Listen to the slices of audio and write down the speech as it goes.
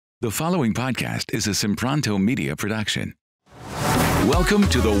The following podcast is a SIMPRONTO Media production. Welcome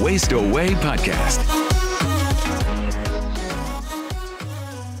to the Waste Away podcast.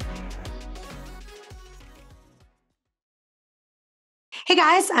 Hey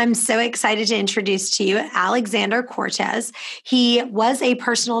guys, I'm so excited to introduce to you Alexander Cortes. He was a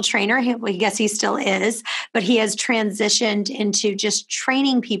personal trainer. I guess he still is, but he has transitioned into just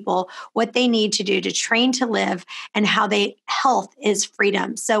training people what they need to do to train to live and how health is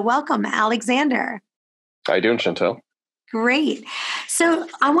freedom. So welcome, Alexander. How you doing, Chantel? Great. So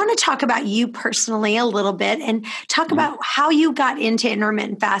I want to talk about you personally a little bit and talk about how you got into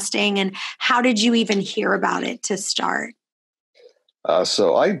intermittent fasting and how did you even hear about it to start?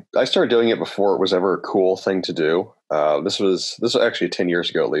 So I started doing it before it was ever a cool thing to do. This was actually 10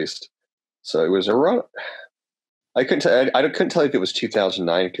 years ago at least. So it was around. I couldn't tell you if it was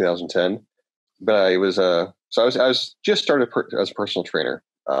 2009 or 2010, but I was. So I was just started as a personal trainer.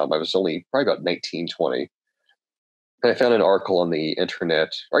 I was only probably about 19, 20. And I found an article on the internet,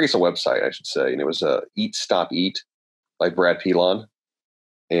 or I guess a website, I should say, and it was "Eat, Stop, Eat" by Brad Pilon.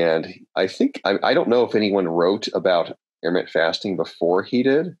 And I think I don't know if anyone wrote about intermittent fasting before he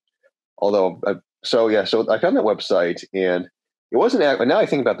did. Although, so I found that website, and it wasn't. Now I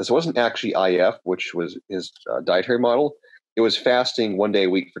think about this, it wasn't actually IF, which was his dietary model. It was fasting 1 day a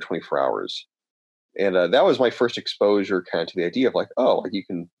week for 24 hours, and that was my first exposure, kind of, to the idea of you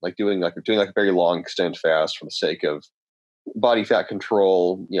can doing a very long extended fast for the sake of body fat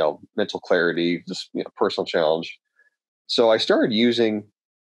control, mental clarity, just personal challenge. So I started using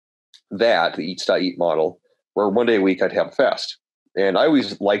the Eat, Stop, Eat model, where 1 day a week I'd have a fast. And I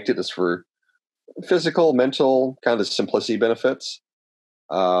always liked it as for physical, mental, kind of the simplicity benefits.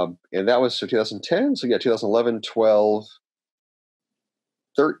 And that was 2010. So 2011, 12,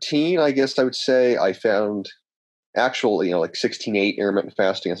 13, I guess I would say, I found actual, 16/8 intermittent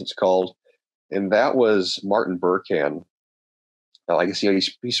fasting, as it's called. And that was Martin Burkhan. I guess,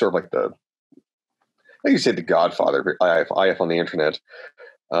 he's sort of like the godfather of IF on the internet.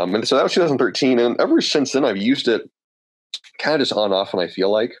 And so that was 2013, and ever since then, I've used it kind of just on off when I feel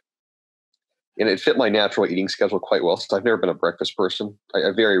like, and it fit my natural eating schedule quite well. Since I've never been a breakfast person,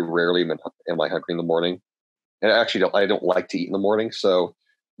 I very rarely am I hungry in the morning, and I don't like to eat in the morning. So,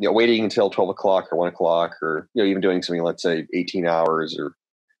 waiting until 12 o'clock or 1 o'clock, or even doing something, let's say 18 hours, or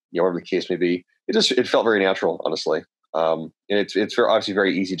whatever the case may be, it felt very natural, honestly. And it's obviously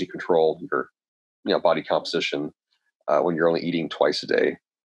very easy to control your body composition when you're only eating twice a day.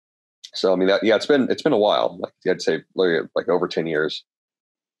 So, I mean, it's been a while. I'd say like over 10 years.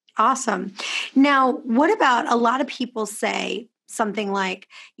 Awesome. Now, what about a lot of people say something like,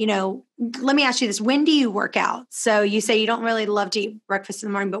 let me ask you this. When do you work out? So you say you don't really love to eat breakfast in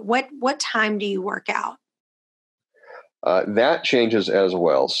the morning, but what time do you work out? That changes as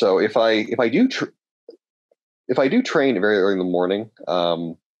well. So if I do train very early in the morning,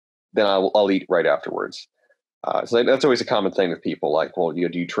 then I'll eat right afterwards. So that's always a common thing with people. Like, well, do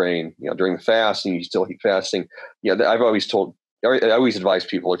you train, during the fast and you still eat fasting? I always advise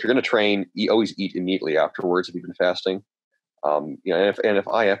people, if you're going to train, always eat immediately afterwards if you've been fasting. And if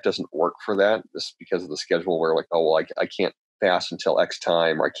IF doesn't work for that, just because of the schedule where I can't fast until X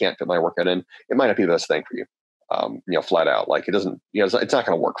time, or I can't fit my workout in, it might not be the best thing for you. Flat out, it doesn't, it's not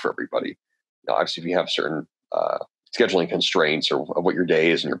going to work for everybody. Obviously, if you have certain scheduling constraints or of what your day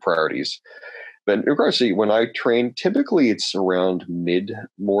is and your priorities. But in regards to when I train, typically it's around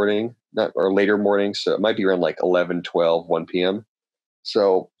mid-morning, or later morning. So it might be around 11, 12, 1 p.m.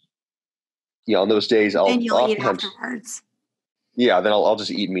 So, on those days, Then you'll eat afterwards. Yeah, then I'll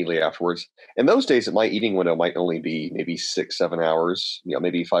just eat immediately afterwards. And those days, my eating window might only be maybe 6, 7 hours,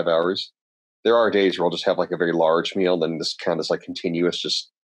 maybe 5 hours. There are days where I'll just have a very large meal, then this kind of continuous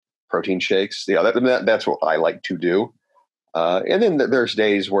just protein shakes. That's what I like to do. And then there's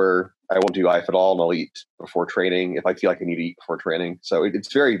days where I won't do IF at all, and I'll eat before training if I feel like I need to eat before training. So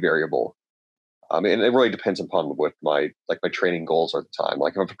it's very variable. And it really depends upon what my training goals are at the time.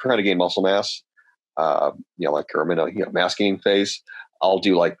 Like if I'm trying to gain muscle mass, or I'm in a mass gaining phase, I'll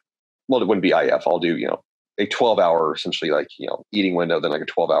do it wouldn't be IF. I'll do, a 12-hour essentially eating window, then a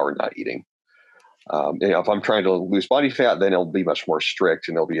 12-hour not eating. If I'm trying to lose body fat, then it'll be much more strict,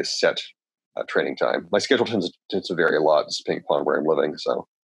 and there'll be a set training time. My schedule tends to vary a lot, depending upon where I'm living. So,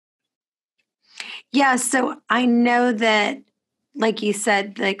 yeah. So I know that, like you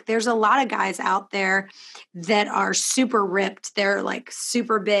said, there's a lot of guys out there that are super ripped. They're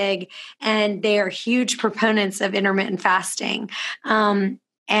super big, and they are huge proponents of intermittent fasting.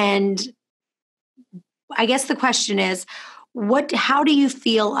 And I guess the question is, How do you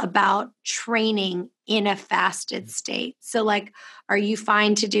feel about training in a fasted state? So like, are you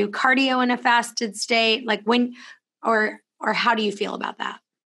fine to do cardio in a fasted state? Like or how do you feel about that?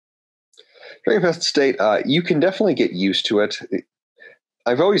 During a fasted state, you can definitely get used to it.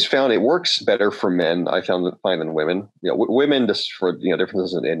 I've always found it works better for men. Find than women. Women, just for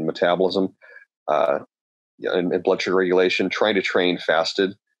differences in metabolism, and blood sugar regulation. Trying to train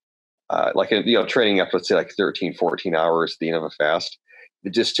fasted, training up, let's say like 13, 14 hours at the end of a fast,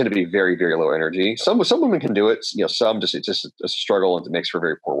 it just tend to be very, very low energy. Some women can do it. Some it's just a struggle, and it makes for a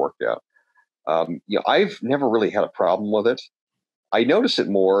very poor workout. I've never really had a problem with it. I notice it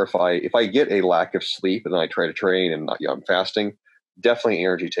more if I get a lack of sleep and then I try to train and I'm fasting. Definitely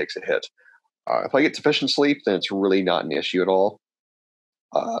energy takes a hit. If I get sufficient sleep, then it's really not an issue at all.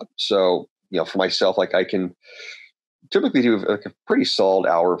 So for myself, like I can typically do a pretty solid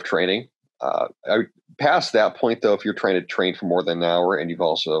hour of training. Past that point, though, if you're trying to train for more than an hour and you've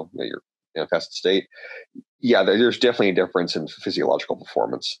also you're in a fasted state, there's definitely a difference in physiological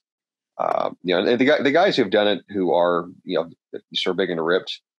performance. And the guys who've done it who are sort of big and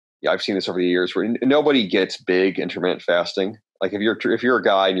ripped, I've seen this over the years where nobody gets big intermittent fasting. Like if you're a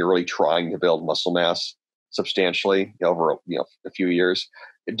guy and you're really trying to build muscle mass substantially over a few years,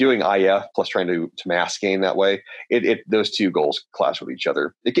 doing IF plus trying to mass gain that way, those two goals clash with each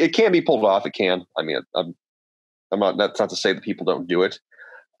other. It can be pulled off. It can. I mean, I'm not. That's not to say that people don't do it,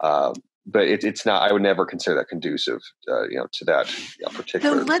 but it's not. I would never consider that conducive, to that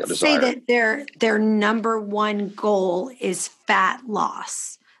particular. So let's say that their number one goal is fat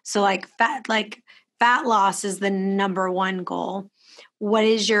loss. So fat loss is the number one goal. What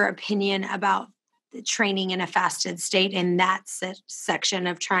is your opinion about training in a fasted state in that section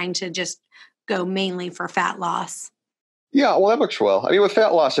of trying to just go mainly for fat loss? Yeah, well, that works well. I mean, with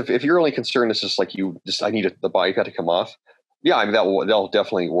fat loss, if your only concern is just like I need the body fat to come off, I mean, that'll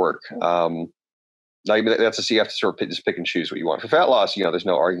definitely work. That's you have to sort of just pick and choose what you want. For fat loss, there's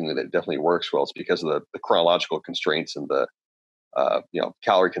no arguing that it definitely works well. It's because of the chronological constraints and the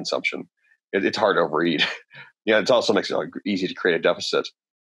calorie consumption. It's hard to overeat. It also makes it easy to create a deficit.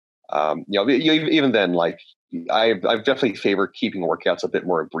 Even then, like I've definitely favored keeping workouts a bit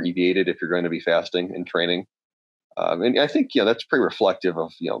more abbreviated if you're going to be fasting and training. And I think that's pretty reflective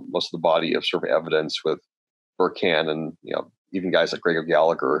of most of the body of sort of evidence with Burkhan and even guys like Gregor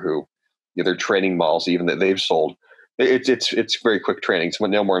Gallagher who their training models even that they've sold. It's very quick training. So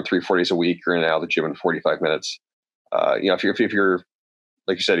no more than 3-4 days a week, you're in and out of the gym in 45 minutes. If you're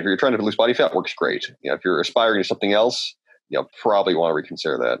like you said, if you're trying to lose body fat, works great. If you're aspiring to something else, probably want to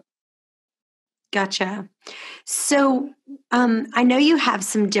reconsider that. Gotcha. So I know you have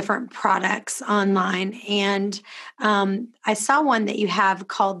some different products online, and I saw one that you have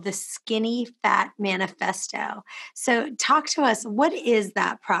called the Skinny Fat Manifesto. So talk to us. What is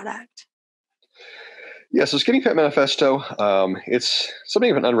that product? Yeah, so Skinny Fat Manifesto, it's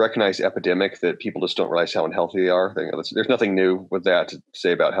something of an unrecognized epidemic that people just don't realize how unhealthy they are. There's nothing new with that to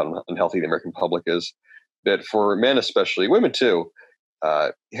say about how unhealthy the American public is. But for men especially, women too,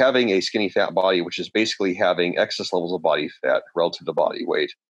 having a skinny fat body, which is basically having excess levels of body fat relative to body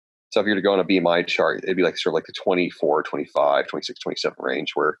weight. So if you were to go on a BMI chart, it'd be like sort of like the 24, 25, 26, 27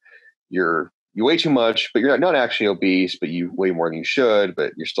 range where you weigh too much, but you're not actually obese, but you weigh more than you should,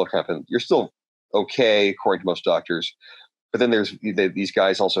 but you're still you're still okay, according to most doctors. But then there's these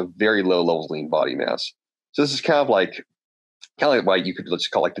guys also very low levels of lean body mass. So this is kind of like why you could let's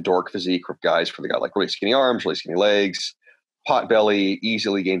call it like the dork physique of guys for the guy like really skinny arms, really skinny legs, pot belly,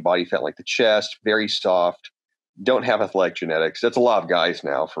 easily gain body fat like the chest, very soft, don't have athletic genetics. That's a lot of guys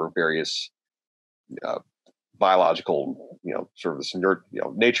now for various biological, sort of this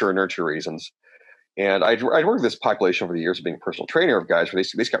nature and nurture reasons. And I'd worked with this population over the years of being a personal trainer of guys where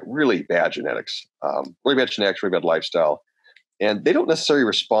they've got really bad genetics, really bad lifestyle. And they don't necessarily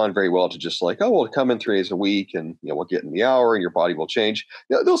respond very well to just like, oh, we'll come in 3 days a week and we'll get in the hour and your body will change.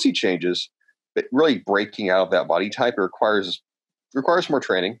 They'll see changes, but really breaking out of that body type requires more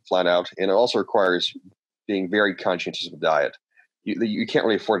training, flat out, and it also requires being very conscientious of the diet. You can't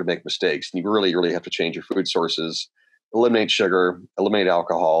really afford to make mistakes, and you really, really have to change your food sources, eliminate sugar, eliminate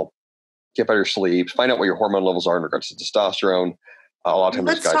alcohol, get better sleep, find out what your hormone levels are in regards to testosterone. A lot of times,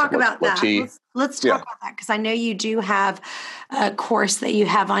 let's talk about that. Let's talk about that because I know you do have a course that you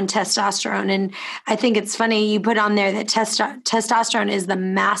have on testosterone, and I think it's funny you put on there that testosterone is the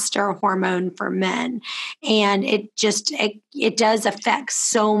master hormone for men, and it does affect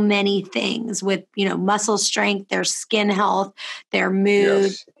so many things with muscle strength, their skin health, their mood.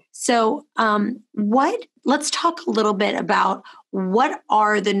 Yes. So let's talk a little bit about what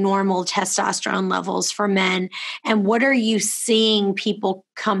are the normal testosterone levels for men, and what are you seeing people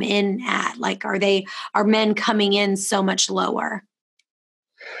come in at? Like, are men coming in so much lower?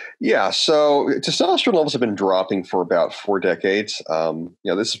 Yeah, so testosterone levels have been dropping for about 4 decades.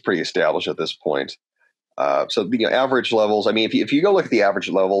 This is pretty established at this point. Average levels. I mean, if you go look at the average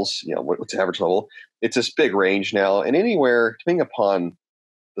levels, what's the average level? It's this big range now, and anywhere depending upon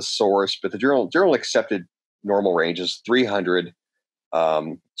the source, but the general accepted normal range is 300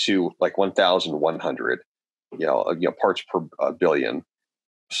 to like 1,100, parts per billion.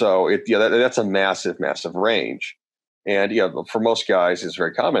 So that's a massive range. And for most guys, it's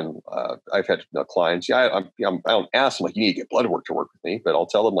very common. I've had clients. I don't ask them like, you need to get blood work to work with me, but I'll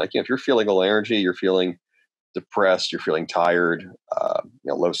tell them like, if you're feeling a little energy, you're feeling depressed, you're feeling tired,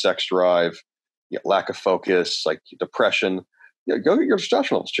 low sex drive, lack of focus, like depression, go get your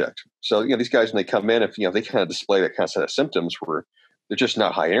testosterone levels checked. So these guys, when they come in, if they kind of display that kind of set of symptoms where they're just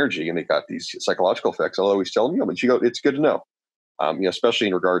not high energy and they got these psychological effects, I'll always tell them, it's good to know. Especially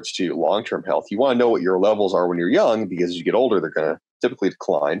in regards to long-term health, you want to know what your levels are when you're young, because as you get older, they're going to typically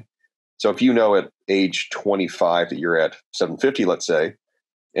decline. So if you know at age 25 that you're at 750, let's say,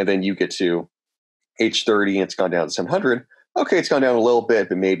 and then you get to age 30 and it's gone down to 700, okay, it's gone down a little bit,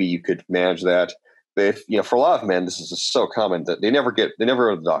 but maybe you could manage that. But if, for a lot of men, this is just so common that they never go to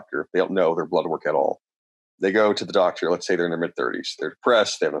the doctor. They don't know their blood work at all. They go to the doctor, let's say they're in their mid-30s. They're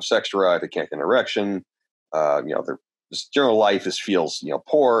depressed, they have no sex drive, they can't get an erection, their general life feels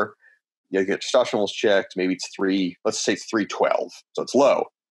poor. You get testosterone levels checked, maybe it's 312. So it's low.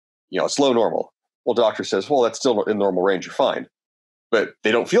 It's low normal. Well, doctor says, well, that's still in normal range, you're fine. But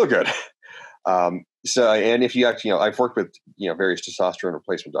they don't feel good. And if you actually, I've worked with various testosterone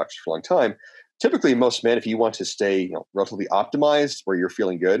replacement doctors for a long time. Typically, most men, if you want to stay relatively optimized where you're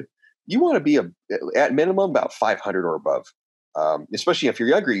feeling good, you want to be at minimum about 500 or above. Especially if you're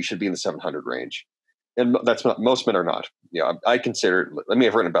younger, you should be in the 700 range. And that's not, most men are not. I consider it, I may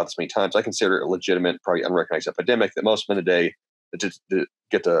have written about this many times, I consider it a legitimate, probably unrecognized epidemic that most men today get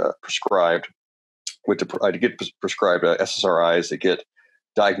prescribed SSRIs, they get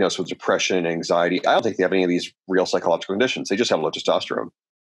diagnosed with depression and anxiety. I don't think they have any of these real psychological conditions. They just have low testosterone.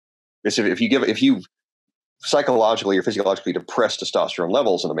 If you psychologically or physiologically depress testosterone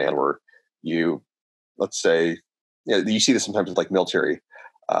levels in a man, where let's say, you see this sometimes with like military.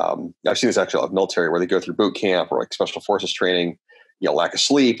 I've seen this actually with military where they go through boot camp or like special forces training, lack of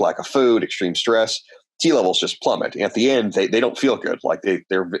sleep, lack of food, extreme stress, T levels just plummet. And at the end, they don't feel good. Like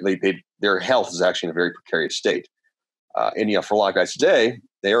their health is actually in a very precarious state. And for a lot of guys today,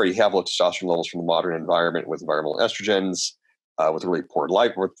 they already have low testosterone levels from the modern environment with environmental estrogens, with really poor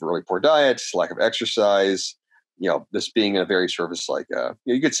life, with really poor diet, lack of exercise. This being in a very sort of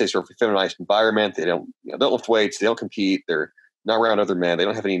you could say sort of feminized environment. They don't lift weights, they don't compete, they're not around other men, they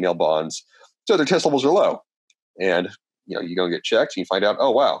don't have any male bonds, so their test levels are low. And you go get checked and you find out,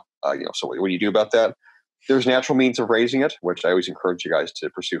 oh wow, so what do you do about that? There's natural means of raising it, which I always encourage you guys to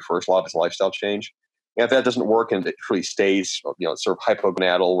pursue first. A lot of it's a lifestyle change. And if that doesn't work and it really stays, sort of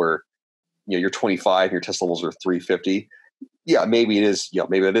hypogonadal where, you're 25 and your test levels are 350, maybe it is,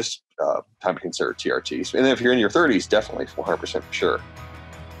 maybe it is time to consider TRTs. And then if you're in your 30s, definitely 100% for sure.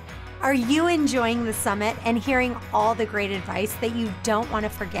 Are you enjoying the summit and hearing all the great advice that you don't want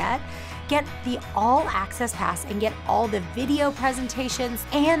to forget? Get the All Access Pass and get all the video presentations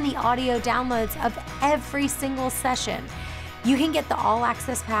and the audio downloads of every single session. You can get the All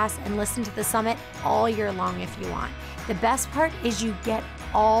Access Pass and listen to the summit all year long if you want. The best part is you get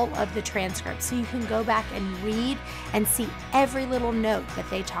all of the transcripts, so you can go back and read and see every little note that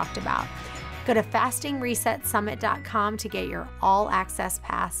they talked about. Go to fastingresetsummit.com to get your All Access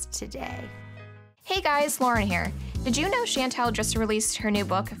Pass today. Hey guys, Lauren here. Did you know Chantel just released her new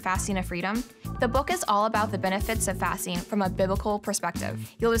book, Fasting to Freedom? The book is all about the benefits of fasting from a biblical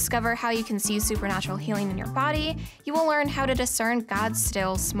perspective. You'll discover how you can see supernatural healing in your body. You will learn how to discern God's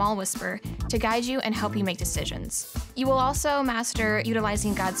still, small whisper to guide you and help you make decisions. You will also master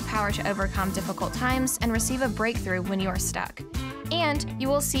utilizing God's power to overcome difficult times and receive a breakthrough when you are stuck. And you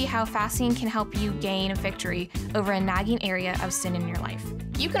will see how fasting can help you gain victory over a nagging area of sin in your life.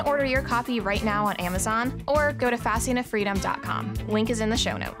 You can order your copy right now on Amazon or go to fastingtofreedom.com. Link is in the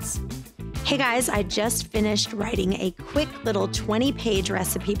show notes. Hey guys, I just finished writing a quick little 20-page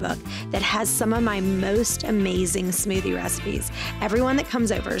recipe book that has some of my most amazing smoothie recipes. Everyone that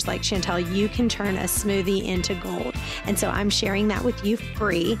comes over is like, Chantel, you can turn a smoothie into gold. And so I'm sharing that with you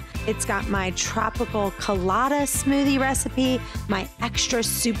free. It's got my tropical colada smoothie recipe, my extra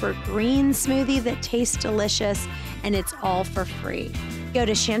super green smoothie that tastes delicious, and it's all for free. Go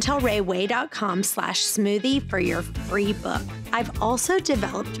to chantelrayway.com/smoothie for your free book. I've also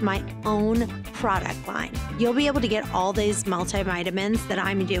developed my own product line. You'll be able to get all these multivitamins that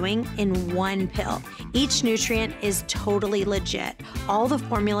I'm doing in one pill. Each nutrient is totally legit. All the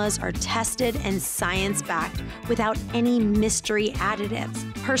formulas are tested and science-backed without any mystery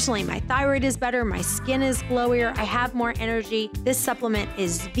additives. Personally, my thyroid is better, my skin is glowier, I have more energy. This supplement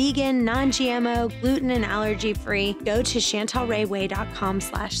is vegan, non-GMO, gluten and allergy-free. Go to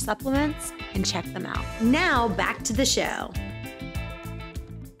chantelrayway.com/supplements and check them out. Now back to the show.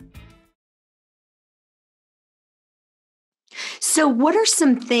 So what are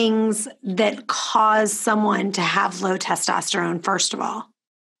some things that cause someone to have low testosterone, first of all?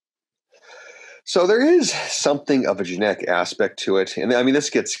 So there is something of a genetic aspect to it. And I mean, this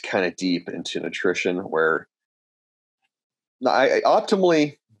gets kind of deep into nutrition where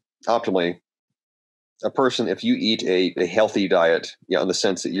optimally, a person, if you eat a healthy diet, in the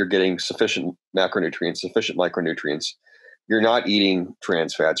sense that you're getting sufficient macronutrients, sufficient micronutrients, you're not eating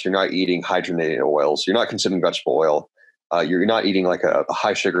trans fats, you're not eating hydrogenated oils, you're not consuming vegetable oil, you're not eating like a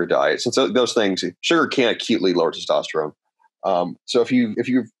high sugar diet. Since those things, sugar can acutely lower testosterone. So if you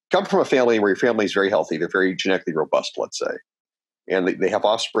come from a family where your family is very healthy, they're very genetically robust, let's say, and they have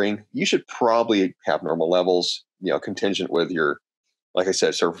offspring, you should probably have normal levels, contingent with your, like I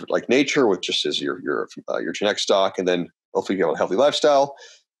said, sort of like nature, which just is your genetic stock, and then hopefully you have a healthy lifestyle.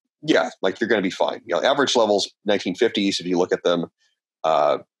 Yeah, like you're going to be fine. Average levels, 1950s, if you look at them,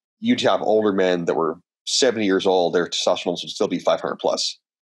 you'd have older men that were 70 years old, their testosterone would still be 500 plus.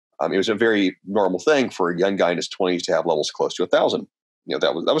 It was a very normal thing for a young guy in his 20s to have levels close to 1,000.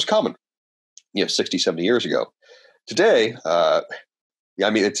 That was common, 60, 70 years ago. Today,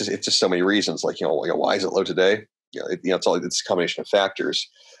 it's just so many reasons. Like, why is it low today? It's a combination of factors.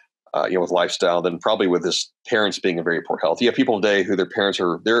 With lifestyle, then probably with this parents being in very poor health. You have people today who their parents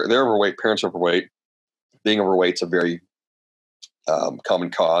they're overweight, parents are overweight. Being overweight is a very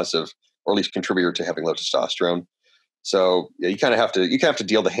common cause of, or at least contributor to having low testosterone. So you kind of have to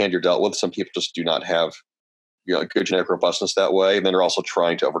deal the hand you're dealt with. Some people just do not have good genetic robustness that way, and then they're also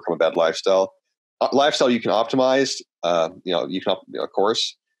trying to overcome a bad lifestyle. Lifestyle you can optimize. Of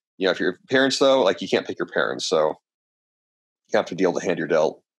course. If your parents though, like you can't pick your parents, so you have to deal the hand you're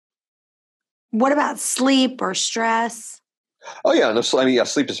dealt. What about sleep or stress? Oh yeah, no.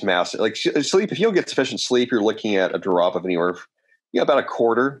 Sleep is massive. Like sleep, if you don't get sufficient sleep, you're looking at a drop of anywhere, about a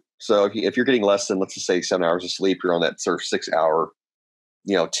quarter. So if you're getting less than, let's just say, 7 hours of sleep, you're on that sort of 6 hour,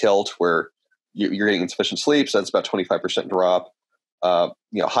 tilt where you're getting insufficient sleep. So that's about 25% drop.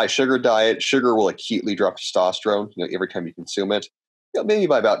 High sugar diet, sugar will acutely drop testosterone. Every time you consume it, maybe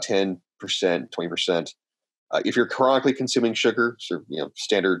by about 10%, 20%. If you're chronically consuming sugar, so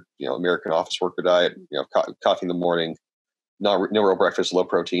standard American office worker diet, coffee in the morning, no real breakfast, low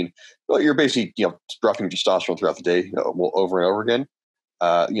protein, well, you're basically dropping testosterone throughout the day, over and over again.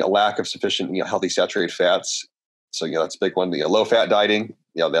 Lack of sufficient healthy saturated fats, so that's a big one. Low fat dieting,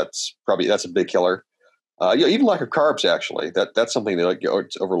 that's a big killer. Even lack of carbs, actually, that's something that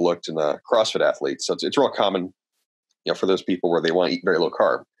it's overlooked in CrossFit athletes. So it's real common, for those people where they want to eat very low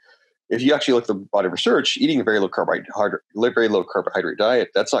carb. If you actually look at the body of research, eating a very low carbohydrate diet,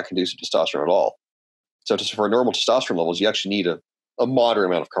 that's not conducive to testosterone at all. So just for normal testosterone levels, you actually need a moderate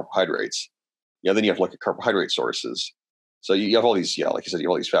amount of carbohydrates. Then you have to look at carbohydrate sources. So you have all these, like I said, you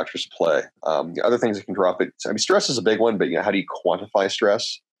have all these factors to play. Other things that can drop it. Stress is a big one, but how do you quantify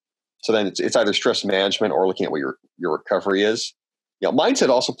stress? So then it's either stress management or looking at what your recovery is. Mindset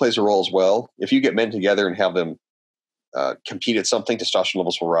also plays a role as well. If you get men together and have them compete at something, testosterone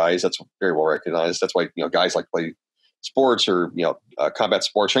levels will rise. That's very well recognized. That's why guys like to play sports or combat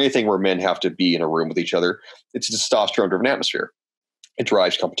sports or anything where men have to be in a room with each other. It's a testosterone-driven atmosphere. It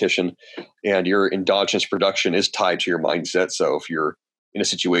drives competition, and your endogenous production is tied to your mindset. So if you're in a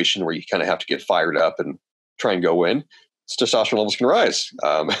situation where you kind of have to get fired up and try and go win, testosterone levels can rise.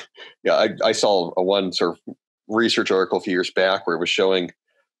 I saw one sort of research article a few years back where it was showing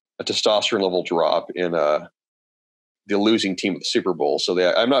a testosterone level drop in the losing team of the Super Bowl. So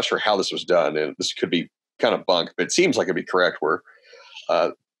I'm not sure how this was done, and this could be kind of bunk, but it seems like it'd be correct. Where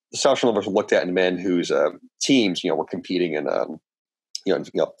the testosterone levels were looked at in men whose teams, were competing in,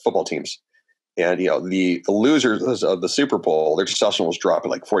 football teams, and the losers of the Super Bowl, their testosterone was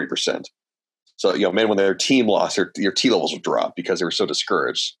dropping like 40%. So men, when their team lost, their T levels would drop because they were so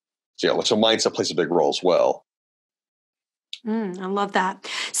discouraged. So so mindset plays a big role as well. I love that.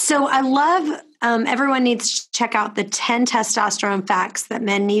 So I love everyone needs to check out the 10 testosterone facts that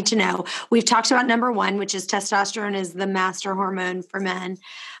men need to know. We've talked about number 1, which is testosterone is the master hormone for men.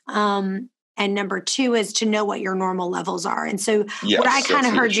 And And number 2 is to know what your normal levels are. And so Yes, what I kind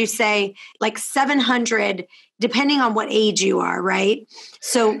of that's heard huge. you say, like 700, depending on what age you are, right?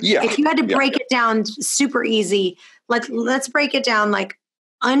 So Yeah. if you had to Yeah. break it down super easy, let's break it down like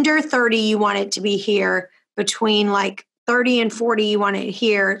under 30, you want it to be here. Between like 30 and 40, you want it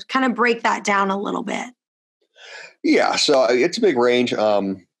here. Kind of break that down a little bit. Yeah, so it's a big range.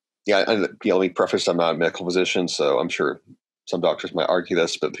 Yeah, and let me preface: I'm not a medical physician, so I'm sure some doctors might argue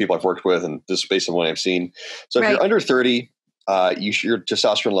this, but the people I've worked with, and just based on what I've seen, so if Right. you're under 30, your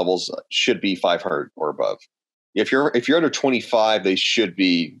testosterone levels should be 500 or above. If you're under 25, they should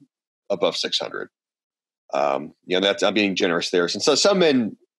be above 600. That's, I'm being generous there, since some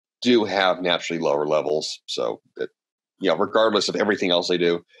men do have naturally lower levels. So regardless of everything else they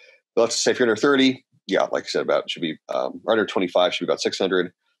do, but let's say if you're under 30, yeah, like I said, should be under 25 should be about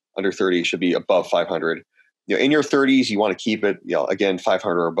 600. Under 30 should be above 500. In your 30s, you want to keep it, again,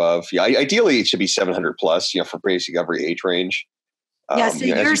 500 or above. Yeah, ideally it should be 700 plus. For basically every age range. Yeah, so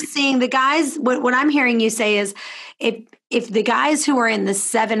you're seeing the guys. What I'm hearing you say is, if the guys who are in the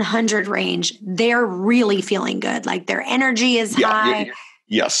 700 range, they're really feeling good, like their energy is high.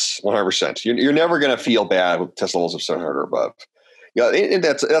 Yes, 100%. You're never going to feel bad with test levels of 700 or above. And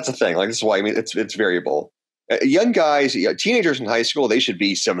that's the thing. Like, this is why, it's variable. Young guys, teenagers in high school, they should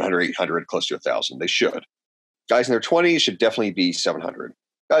be 700, 800, close to 1,000. They should. Guys in their 20s should definitely be 700.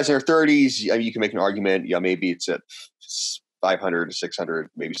 Guys in their 30s, you can make an argument. Maybe it's at 500 to 600,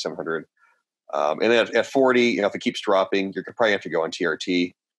 maybe 700. And then at 40, if it keeps dropping, you're probably have to go on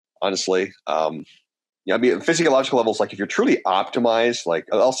TRT, honestly. Physiological levels, like if you're truly optimized, like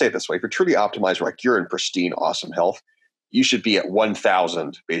I'll say it this way, if you're truly optimized, like you're in pristine, awesome health, you should be at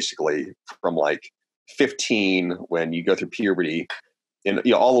 1,000 basically from like 15 when you go through puberty, and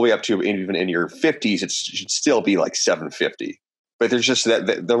all the way up to even in your 50s, it should still be like 750. But there's just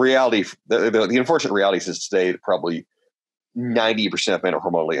that the reality, the unfortunate reality is today probably 90% of men are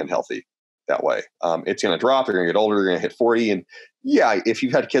hormonally unhealthy that way. It's going to drop. You're going to get older. You're going to hit 40. And if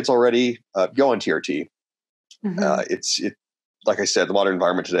you've had kids already, go on TRT. Mm-hmm. Like I said, the modern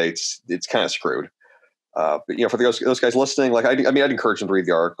environment today, it's kind of screwed. But for those guys listening, like I'd encourage them to read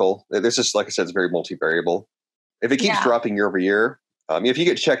the article. This is, like I said, it's very multivariable. If it keeps dropping year over year, if you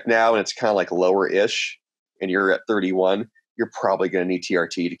get checked now and it's kind of like lower-ish, and you're at 31, you're probably going to need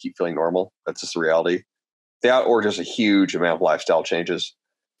TRT to keep feeling normal. That's just the reality. That, or just a huge amount of lifestyle changes.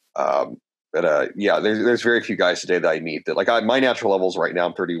 There's very few guys today that I meet that, like, my natural levels right now,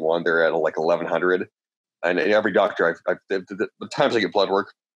 I'm 31. They're at like 1,100, and every doctor the times I get blood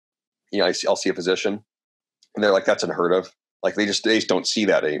work, I'll see a physician, and they're like, that's unheard of. Like they just don't see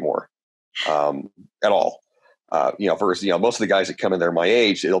that anymore, at all. Versus most of the guys that come in, they're my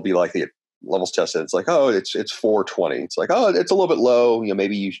age. It'll be like the levels tested. It's like, oh, it's 420. It's like, oh, it's a little bit low.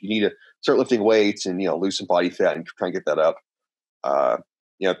 Maybe you need to start lifting weights and lose some body fat and try and get that up.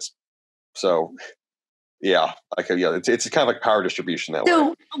 It's kind of like power distribution that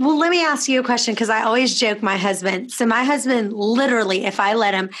way. Well, let me ask you a question, because I always joke my husband. So my husband, literally, if I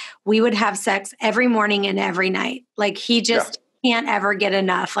let him, we would have sex every morning and every night. Like he just can't ever get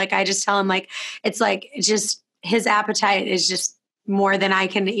enough. Like I just tell him, like, it's like just his appetite is just more than I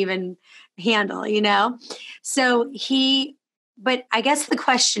can even handle, So but I guess the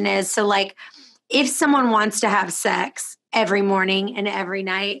question is, so like, if someone wants to have sex every morning and every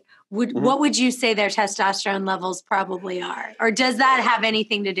night, what would you say their testosterone levels probably are? Or does that have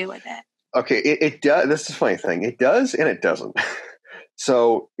anything to do with it? Okay, it does. This is a funny thing. It does and it doesn't.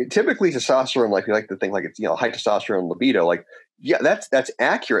 So typically testosterone, like we like to think like it's, high testosterone libido, like, that's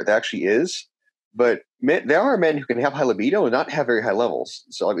accurate. That actually is. But there are men who can have high libido and not have very high levels.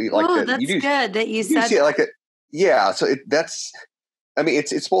 So I mean, like that's good that you said that. So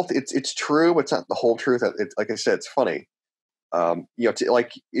it's both. It's true, but it's not the whole truth. It's like I said, it's funny. If you're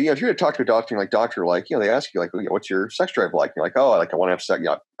going to talk to a doctor, they ask you, like, what's your sex drive like? You're like, oh, like I want to have sex.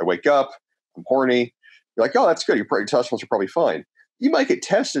 I wake up, I'm horny. You're like, oh, that's good. Your testosterone are probably fine. You might get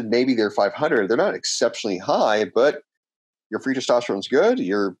tested. Maybe they're 500. They're not exceptionally high, but your free testosterone's good.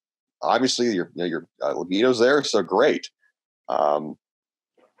 You're obviously your libido's there, so great. So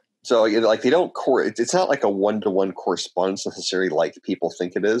like they don't it's not like a 1-to-1 correspondence necessarily like people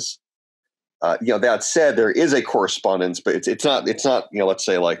think it is. That said, there is a correspondence, but it's not, let's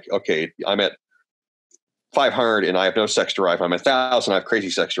say like, okay, I'm at 500 and I have no sex drive. I'm at 1,000. I have crazy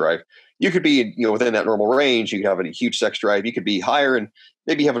sex drive. You could be, within that normal range. You could have a huge sex drive. You could be higher and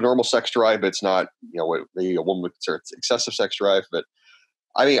maybe have a normal sex drive, but it's not, what maybe a woman would consider excessive sex drive. But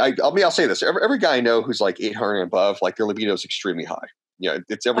I mean, I'll say this: every guy I know who's like 800 and above, like their libido is extremely high.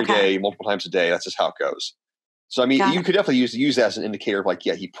 It's every day, multiple times a day. That's just how it goes. So, I mean, Got you it. could definitely use that as an indicator of like,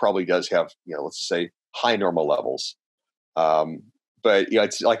 yeah, he probably does have, let's just say high normal levels. But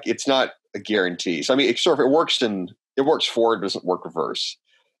it's like, it's not a guarantee. So, I mean, it works forward, but doesn't work reverse.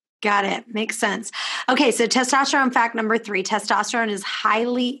 Got it. Makes sense. Okay, so testosterone fact number 3: testosterone is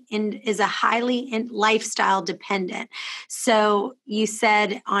a highly lifestyle dependent. So you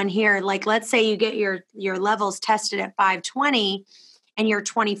said on here, like, let's say you get your levels tested at 520, and you're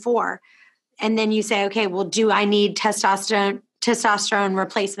 24, and then you say, okay, well, do I need testosterone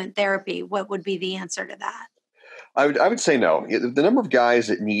replacement therapy? What would be the answer to that? I would say no. The number of guys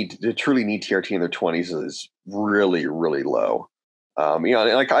that truly need TRT in their 20s is really, really low.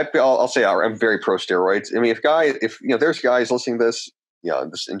 Like I'll say I'm very pro steroids. I mean, if there's guys listening to this,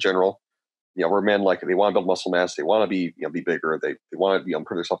 just in general, where men, like, they want to build muscle mass, they want to be bigger, they want to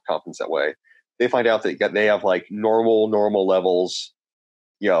improve their self confidence that way. They find out that they have like normal levels.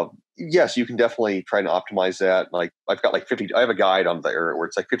 Yes, you can definitely try to optimize that. Like, I've got like 50. I have a guide on there where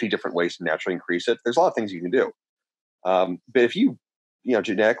it's like 50 different ways to naturally increase it. There's a lot of things you can do. But if you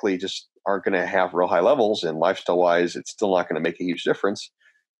genetically just aren't going to have real high levels, and lifestyle wise, it's still not going to make a huge difference.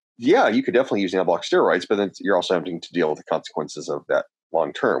 Yeah, you could definitely use anabolic steroids, but then you're also having to deal with the consequences of that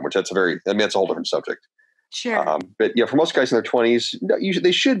long term, which that's a whole different subject. Sure. But for most guys in their 20s,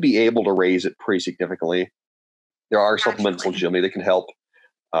 they should be able to raise it pretty significantly. There are supplemental gym that can help.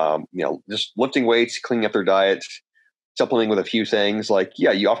 Just lifting weights, cleaning up their diet, supplementing with a few things. Like,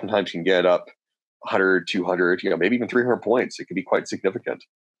 you oftentimes can get up 100, 200, maybe even 300 points. It can be quite significant.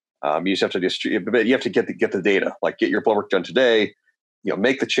 You just have to but you have to get the data. Like, get your blood work done today.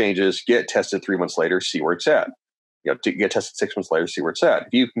 Make the changes. Get tested 3 months later. See where it's at. To get tested 6 months later. See where it's at.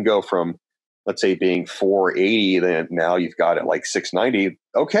 If you can go from, let's say, being 480, then now you've got it like 690.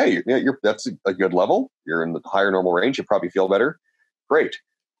 Okay, that's a good level. You're in the higher normal range. You probably feel better. Great.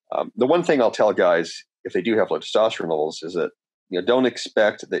 The one thing I'll tell guys if they do have low testosterone levels is that don't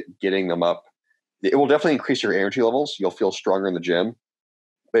expect that getting them up. It will definitely increase your energy levels. You'll feel stronger in the gym,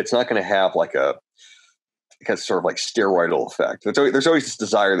 but it's not going to have like a sort of like steroidal effect. There's always this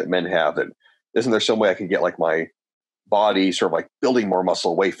desire that men have that, isn't there some way I can get like my body sort of like building more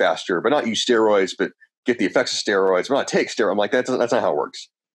muscle way faster, but not use steroids, but get the effects of steroids, but not take steroids. I'm like, that's not how it works.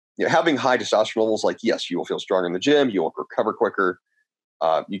 Having high testosterone levels, like, yes, you will feel stronger in the gym. You will recover quicker.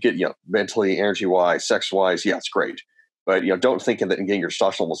 You get, mentally, energy wise, sex wise. Yeah, it's great. But, don't think that in getting your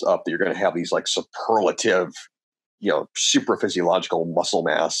testosterone levels up that you're going to have these like superlative, super physiological muscle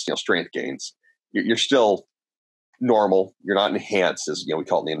mass, strength gains. You're still normal. You're not enhanced, as we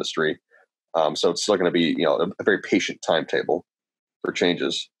call it in the industry. So it's still going to be, a very patient timetable for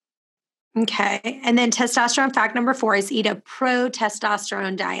changes. Okay. And then testosterone fact number 4 is eat a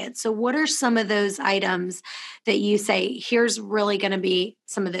pro-testosterone diet. So what are some of those items that you say, here's really going to be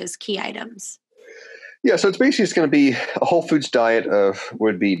some of those key items? Yeah, so it's basically just going to be a whole foods diet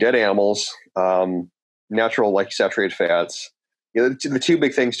would be dead animals, natural, like, saturated fats. The two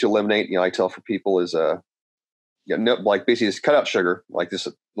big things to eliminate, I tell for people is like, basically just cut out sugar. Like, this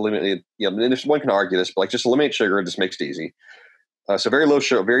eliminate, and one can argue this, but like, just eliminate sugar and just makes it easy. So very low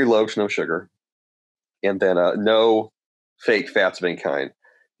to no sugar, and then no fake fats of any kind.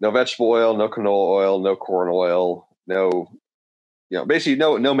 No vegetable oil, no canola oil, no corn oil, no, basically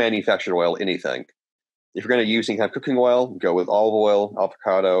no manufactured oil, anything. If you're going to use any kind of cooking oil, go with olive oil,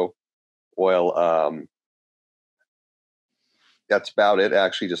 avocado oil. That's about it,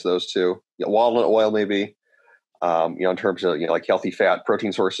 actually, just those two. Walnut oil, maybe. In terms of like healthy fat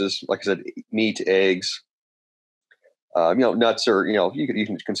protein sources, like I said, meat, eggs. Nuts, or you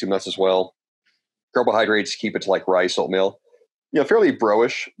can consume nuts as well. Carbohydrates, keep it to like rice, oatmeal. Fairly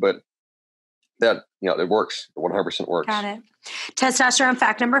bro-ish, but that it works. 100% works. Got it. Testosterone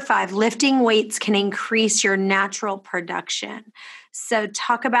fact number 5: lifting weights can increase your natural production. So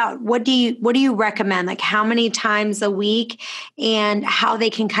talk about what do you recommend? Like, how many times a week, and how they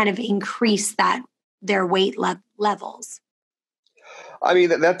can kind of increase their weight levels. I mean,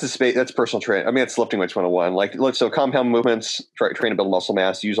 that's personal training. I mean, it's lifting weights 101. Like, so compound movements, train to build muscle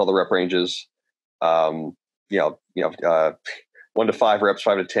mass, use all the rep ranges. 1 to 5 reps,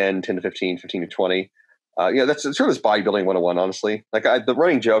 5 to 10, 10 to 15, 15 to 20. That's sort of this bodybuilding 101, honestly. Like, the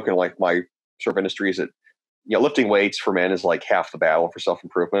running joke in like my sort of industry is that, lifting weights for men is like half the battle for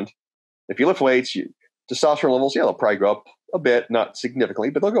self-improvement. If you lift weights, testosterone levels, they'll probably go up a bit, not significantly,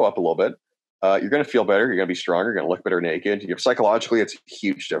 but they'll go up a little bit. You're going to feel better. You're going to be stronger. You're going to look better naked. Psychologically, it's a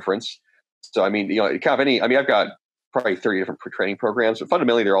huge difference. So, I mean, I've got probably 30 different training programs, but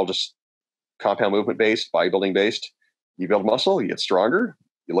fundamentally, they're all just compound movement based, bodybuilding based. You build muscle, you get stronger,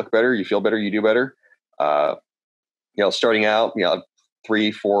 you look better, you feel better, you do better. Starting out,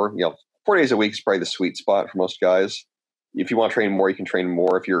 3, 4, 4 4 days a week is probably the sweet spot for most guys. If you want to train more, you can train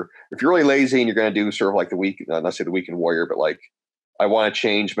more. If you're really lazy and you're going to do sort of like the week, not say the weekend warrior, but like I want to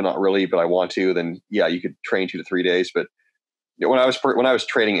change, but not really, but I want to, then yeah, you could train 2 to 3 days. But when I was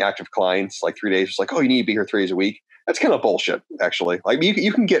training active clients, like 3 days, it's like, oh, you need to be here 3 days a week. That's kind of bullshit, actually. Like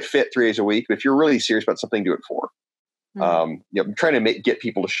you can get fit 3 days a week, but if you're really serious about something, do it 4. I'm trying to get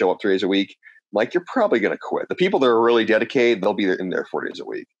people to show up 3 days a week. Like you're probably going to quit. The people that are really dedicated, they'll be in there 4 days a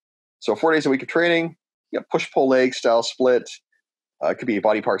week. So 4 days a week of training, push pull leg style split. It could be a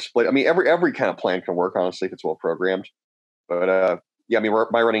body part split. I mean, every kind of plan can work, honestly, if it's well programmed. But I mean,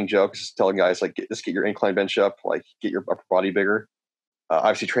 my running joke is telling guys like, just get your incline bench up, like get your upper body bigger.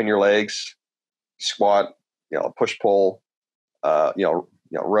 Obviously, train your legs, squat, push pull,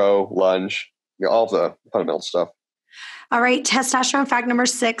 row, lunge, all the fundamental stuff. All right. Testosterone fact number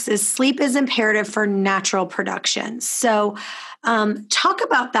 6 is sleep is imperative for natural production. So talk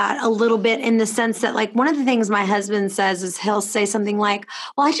about that a little bit in the sense that like one of the things my husband says is he'll say something like,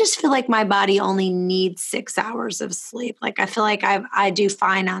 well, I just feel like my body only needs 6 hours of sleep. Like I feel like I do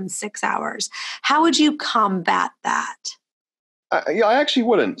fine on 6 hours. How would you combat that? I actually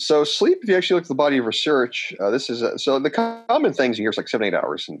wouldn't. So sleep, if you actually look at the body of research, so the common things you hear is like 7-8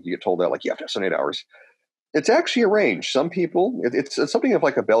 hours, and you get told that like you have to have 7-8 hours. It's actually a range. Some people, it's something of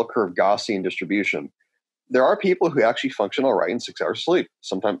like a bell curve Gaussian distribution. There are people who actually function all right in 6 hours of sleep.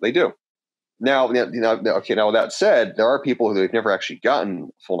 Sometimes they do. Now, now that said, there are people who have never actually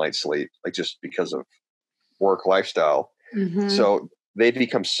gotten full night's sleep, like just because of work lifestyle. Mm-hmm. So they've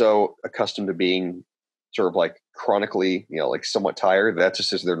become so accustomed to being sort of like chronically, like somewhat tired. That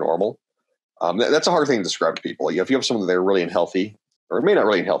just is their normal. That's a hard thing to describe to people. If you have someone that they're really unhealthy, or maybe not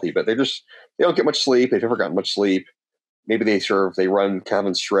really unhealthy, but they don't get much sleep. They've never gotten much sleep. Maybe they run kind of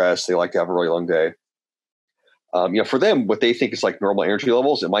in stress. They like to have a really long day. For them, what they think is like normal energy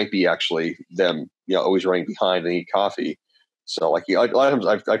levels, it might be actually them, always running behind. They need coffee. So like a lot of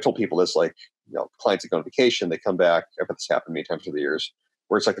times I've told people this, like, clients that go on vacation, they come back. I've had this happen many times over the years,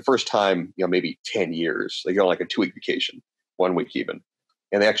 where it's like the first time, maybe 10 years, they go on like a 2-week vacation, 1 week even,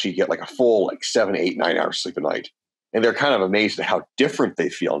 and they actually get like a full like 7, 8, 9 hours sleep a night. And they're kind of amazed at how different they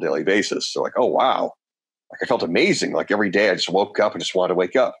feel on a daily basis. So like, oh, wow. Like I felt amazing. Like every day I just woke up and just wanted to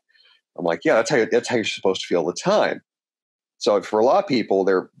wake up. I'm like, yeah, that's how you're supposed to feel all the time. So for a lot of people,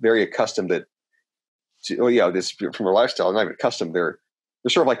 they're very accustomed this from their lifestyle, not even accustomed. They're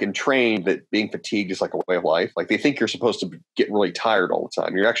sort of like entrained that being fatigued is like a way of life. Like they think you're supposed to get really tired all the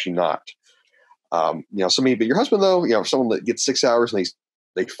time. You're actually not. But your husband though, someone that gets 6 hours and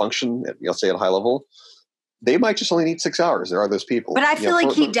they function at, say at a high level, they might just only need 6 hours. There are those people. But I feel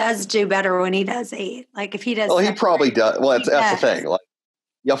like he does do better when he does 8. Like if he does. Well, he probably does. Well, that's the thing.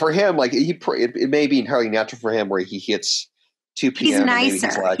 Like, for him, like it may be entirely natural for him where he hits 2 p.m. He's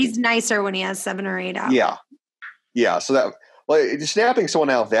nicer. He's nicer when he has 7 or 8 hours. Yeah. So just snapping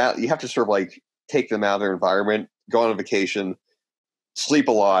someone out of that, you have to sort of like take them out of their environment, go on a vacation, sleep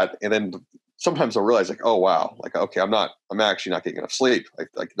a lot, and then sometimes they'll realize like, oh wow, like okay, I'm actually not getting enough sleep.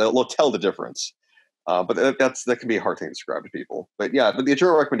 Like they'll tell the difference. But that can be a hard thing to describe to people. But yeah, the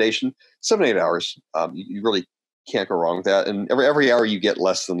general recommendation, 7 to 8 hours. You really can't go wrong with that. And every hour you get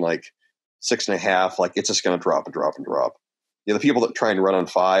less than like 6.5, like it's just going to drop and drop and drop. The people that try and run on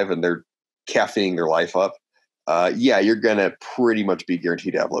 5 and they're caffeining their life up, you're going to pretty much be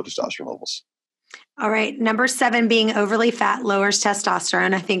guaranteed to have low testosterone levels. All right. Number 7, being overly fat lowers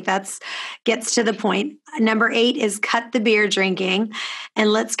testosterone. I think gets to the point. Number 8 is cut the beer drinking.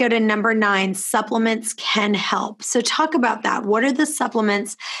 And let's go to number 9, supplements can help. So talk about that. What are the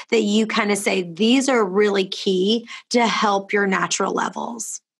supplements that you kind of say, these are really key to help your natural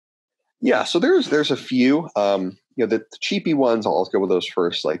levels? Yeah. So there's a few, the cheapy ones, I'll go with those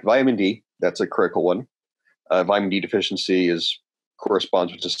first, like vitamin D. That's a critical one. Vitamin D deficiency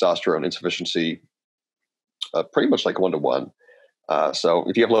corresponds with testosterone insufficiency, pretty much like 1-to-1. So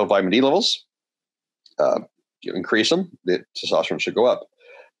if you have low vitamin D levels, you increase them, the testosterone should go up.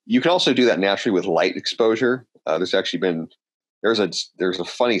 You can also do that naturally with light exposure. There's a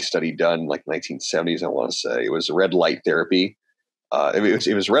funny study done like 1970s, I want to say. It was red light therapy.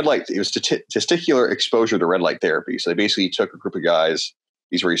 It was red light. It was testicular exposure to red light therapy. So they basically took a group of guys,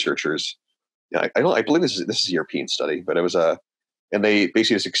 these researchers. I believe this is a European study, but it was and they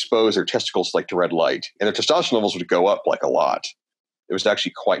basically just exposed their testicles like to red light, and their testosterone levels would go up like a lot. It was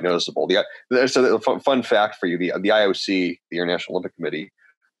actually quite noticeable. So a fun fact for you: the IOC, the International Olympic Committee,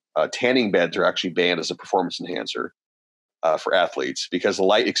 tanning beds are actually banned as a performance enhancer for athletes because the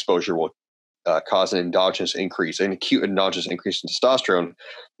light exposure will cause an acute endogenous increase in testosterone, and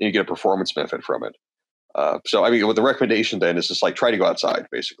you get a performance benefit from it. So, I mean, what the recommendation then is just like try to go outside,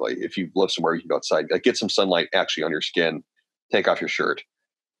 basically. If you live somewhere, you can go outside. Like, get some sunlight actually on your skin, take off your shirt.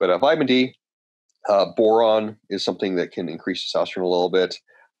 But vitamin D, boron is something that can increase testosterone a little bit.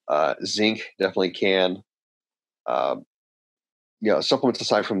 Zinc definitely can. Supplements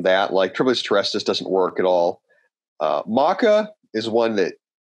aside from that, like Triplex terrestris doesn't work at all. Maca is one that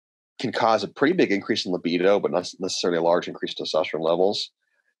can cause a pretty big increase in libido, but not necessarily a large increase in testosterone levels.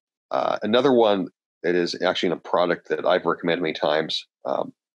 Another one that is actually in a product that I've recommended many times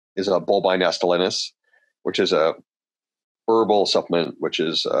is a bulbine astellinus, which is a herbal supplement, which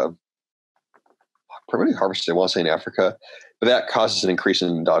is primarily harvested, I want to say, in Africa, but that causes an increase in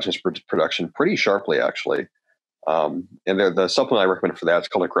endogenous production pretty sharply, actually. And the supplement I recommend for that is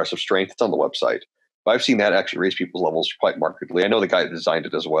called Aggressive Strength. It's on the website. But I've seen that actually raise people's levels quite markedly. I know the guy that designed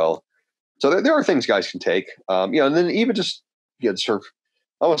it as well. So there are things guys can take. And then even just sort of,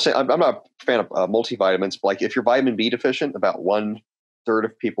 I want to say, I'm not a fan of multivitamins, but like if you're vitamin B deficient, about 1/3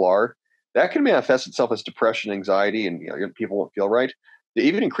 of people are, that can manifest itself as depression, anxiety, and people won't feel right.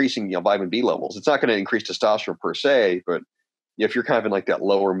 Even increasing vitamin B levels, it's not going to increase testosterone per se, but if you're kind of in like that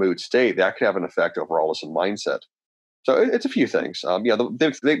lower mood state, that could have an effect overall as a mindset. So it's a few things.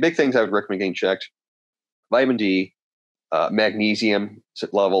 The big things I would recommend getting checked: vitamin D, magnesium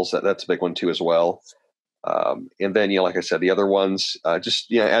levels. That's a big one too as well. And then like I said, the other ones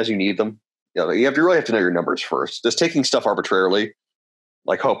just as you need them. You really have to know your numbers first. Just taking stuff arbitrarily,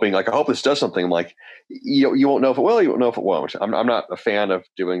 like hoping, like I hope this does something. I'm like, you won't know if it will, you won't know if it won't. I'm not a fan of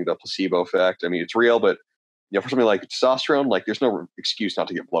doing the placebo effect. I mean, it's real, but for something like testosterone, like there's no excuse not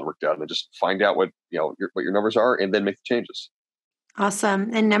to get blood work done, and just find out what your numbers are, and then make the changes. Awesome.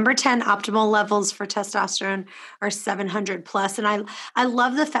 And number 10, optimal levels for testosterone are 700 plus. And I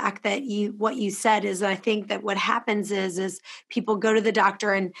love the fact that what you said is, I think that what happens is people go to the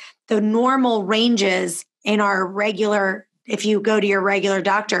doctor, and the normal ranges in our regular, if you go to your regular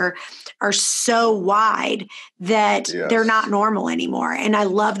doctor, are so wide that they're not normal anymore. And I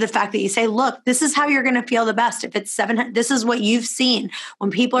love the fact that you say, look, this is how you're going to feel the best. If it's 700, this is what you've seen.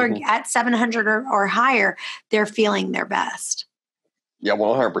 When people are at 700 or higher, they're feeling their best. Yeah,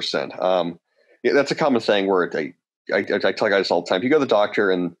 100%. That's a common thing where I tell guys all the time. If you go to the doctor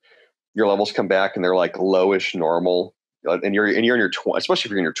and your levels come back and they're like lowish normal, and you're in your 20s, especially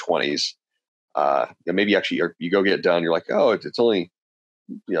if you're in your 20s, maybe actually you go get it done. You're like, oh, it's only,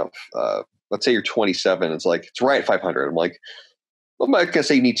 let's say you're 27. It's like, it's right at 500. I'm like, well, I'm not going to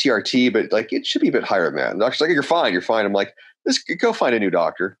say you need TRT, but like, it should be a bit higher than that. And the doctor's like, you're fine. I'm like, just go find a new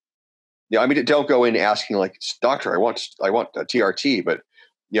doctor. I mean, don't go in asking like, doctor, I want a TRT. But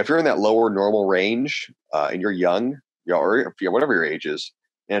if you're in that lower normal range and you're young, or whatever your age is,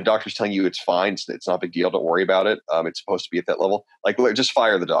 and a doctor's telling you it's fine, it's not a big deal, don't worry about it. It's supposed to be at that level. Like, just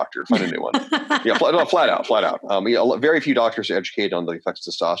fire the doctor, find a new one. Flat out. Very few doctors are educated on the effects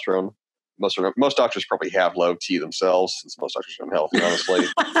of testosterone. Most doctors probably have low T themselves, since most doctors are unhealthy, honestly.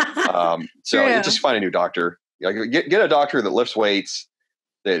 Just find a new doctor. Get a doctor that lifts weights,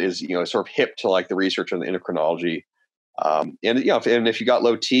 that is, sort of hip to like the research on the endocrinology. And if you got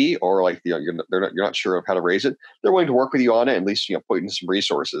low T, or like, you're not sure of how to raise it, they're willing to work with you on it, and at least, put in some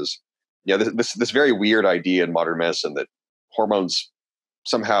resources. This very weird idea in modern medicine that hormones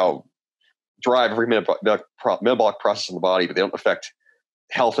somehow drive every metabolic process in the body, but they don't affect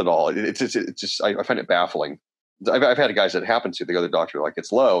health at all. It's just, I find it baffling. I've had guys that happen to, they go to the doctor, like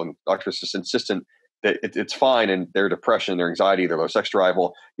it's low, and the doctor's just insistent that it's fine, and their depression, their anxiety, their low sex drive,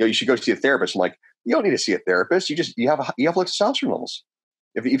 you should go see a therapist. I'm like, you don't need to see a therapist. You have low testosterone levels.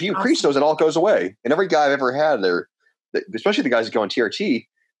 If you increase those, it all goes away. And every guy I've ever had there, especially the guys that go on TRT,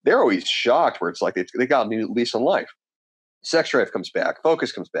 they're always shocked, where it's like they got a new lease on life. Sex drive comes back,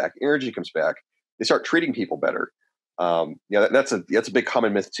 focus comes back, energy comes back. They start treating people better. That's a big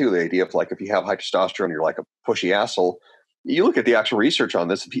common myth too. The idea of like, if you have high testosterone, you're like a pushy asshole. You look at the actual research on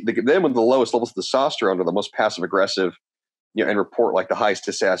this, then with the lowest levels of testosterone are the most passive aggressive, and report like the highest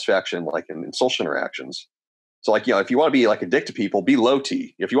dissatisfaction, like in social interactions. So like, if you want to be like a dick to people, be low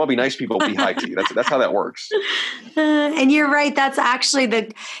T. If you want to be nice to people, be high T. That's how that works. And you're right. That's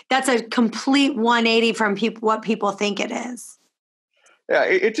actually that's a complete 180 from what people think it is. Yeah,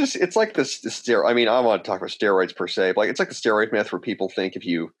 it's like this steroid. I mean, I don't want to talk about steroids per se, but like, it's like the steroid myth where people think if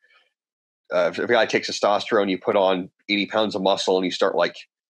a guy takes testosterone, you put on 80 pounds of muscle and you start like,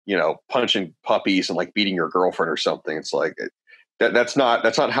 punching puppies and like beating your girlfriend or something. It's like, that's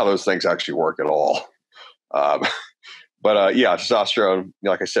not how those things actually work at all. But testosterone,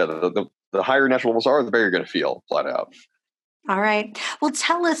 like I said, the higher natural levels are, the better you're going to feel, flat out. All right. Well,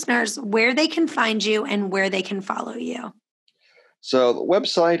 tell listeners where they can find you and where they can follow you. So the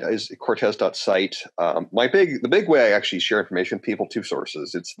website is cortes.site. The big way I actually share information with people, two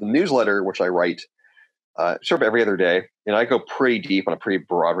sources. It's the newsletter, which I write sort of every other day. And I go pretty deep on a pretty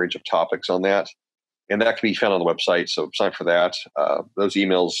broad range of topics on that. And that can be found on the website. So sign up for that. Those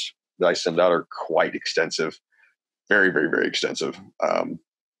emails that I send out are quite extensive. Very, very, very extensive. And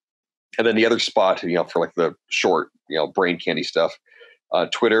then the other spot, for like the short, brain candy stuff,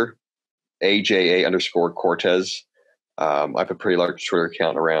 Twitter, AJA_Cortes. I have a pretty large Twitter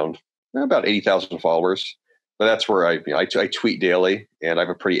account, around about 80,000 followers. But that's where I tweet daily, and I have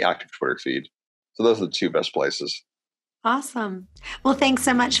a pretty active Twitter feed. So those are the two best places. Awesome. Well, thanks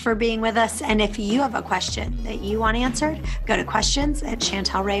so much for being with us. And if you have a question that you want answered, go to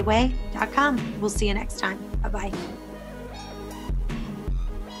questions@chantelrayway.com. We'll see you next time. Bye-bye.